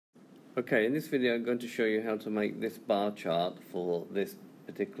Okay, in this video I'm going to show you how to make this bar chart for this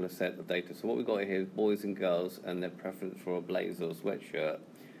particular set of data. So what we've got here is boys and girls and their preference for a blazer or sweatshirt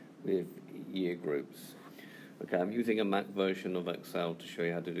with year groups. Okay, I'm using a Mac version of Excel to show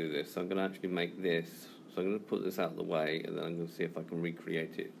you how to do this. So I'm going to actually make this, so I'm going to put this out of the way and then I'm going to see if I can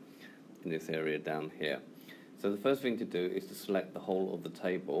recreate it in this area down here. So the first thing to do is to select the whole of the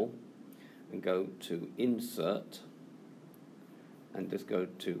table and go to Insert and just go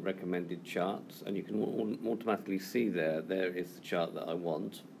to recommended charts, and you can automatically see there is the chart that I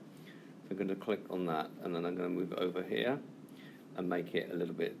want. So I'm going to click on that and then I'm going to move it over here and make it a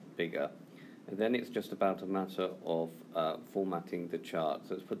little bit bigger, and then it's just about a matter of formatting the chart.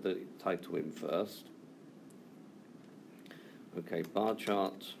 So let's put the title in first. Okay, bar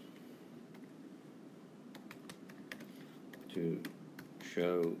chart to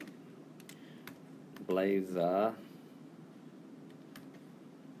show blazer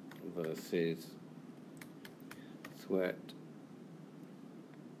versus sweat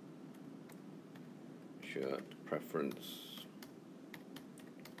shirt preference.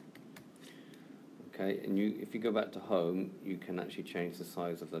 Okay, and if you go back to home, you can actually change the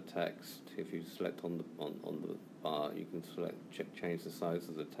size of the text. If you select on the bar, you can change the size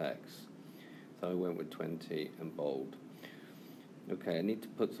of the text. So I went with 20 and bold. Okay, I need to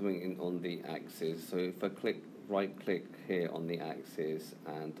put something in on the axis. So if I right click here on the axis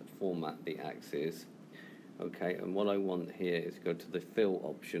and format the axis. Okay, and what I want here is go to the fill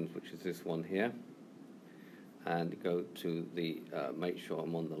options, which is this one here, and go to the make sure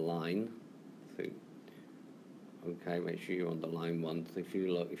I'm on the line. So okay, make sure you're on the line one. So if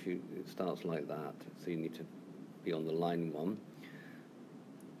you look, it starts like that, so you need to be on the line one.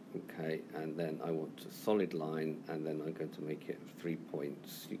 Okay, and then I want a solid line, and then I'm going to make it 3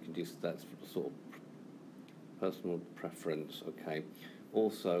 points. You can just, that's sort of personal preference. Okay,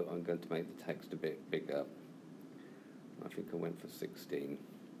 also I'm going to make the text a bit bigger. I think I went for 16.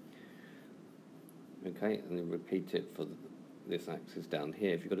 Okay, and then repeat it for this axis down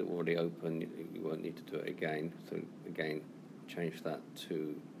here. If you've got it already open, you won't need to do it again. So again, change that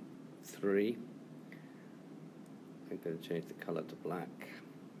to 3. I'm going to change the color to black.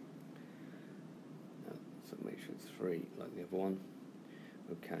 So make sure it's 3 like the other one.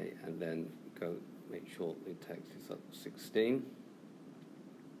 Okay, and then go make sure the text is up to 16.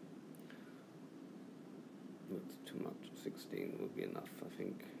 That's too much. 16 will be enough, I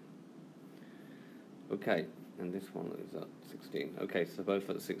think. Okay, and this one is at 16. Okay, so both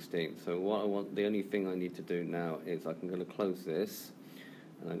at 16. So what I want, the only thing I need to do now is I'm going to close this,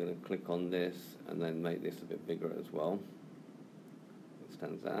 and I'm going to click on this, and then make this a bit bigger as well. It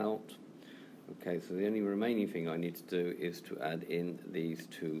stands out. Okay, so the only remaining thing I need to do is to add in these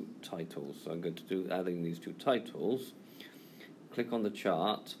two titles. So I'm going to add in these two titles. Click on the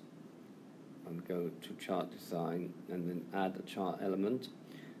chart and go to chart design and then add a chart element,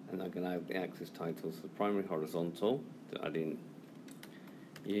 and I'm going to add the axis titles. So primary horizontal to add in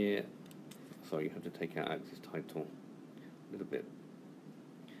year. Sorry, you have to take out axis title. A little bit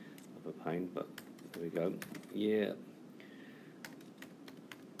of a pain, but there we go. Year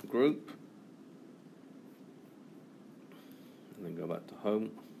group. And then go back to home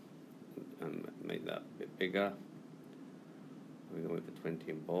and make that a bit bigger. We're going for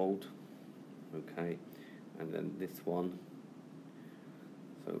 20 in bold. Okay, and then this one.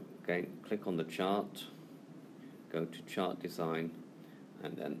 So again, click on the chart, go to chart design,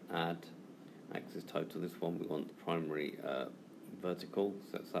 and then add axis title. This one we want the primary vertical,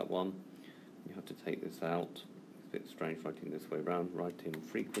 so that's that one. You have to take this out. It's a bit strange writing this way around. Write in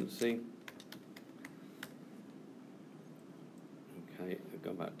frequency. Okay,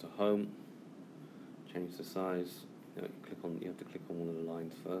 go back to home, change the size. You have to click on one of the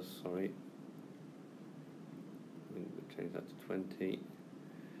lines first, sorry. Change that to 20,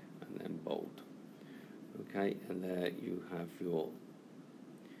 and then bold. Okay, and there you have your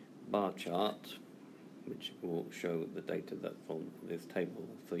bar chart, which will show the data that from this table.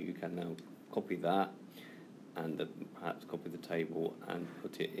 So you can now copy that, and perhaps copy the table and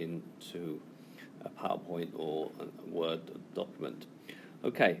put it into a PowerPoint or a Word document.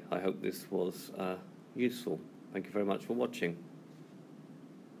 Okay, I hope this was useful. Thank you very much for watching.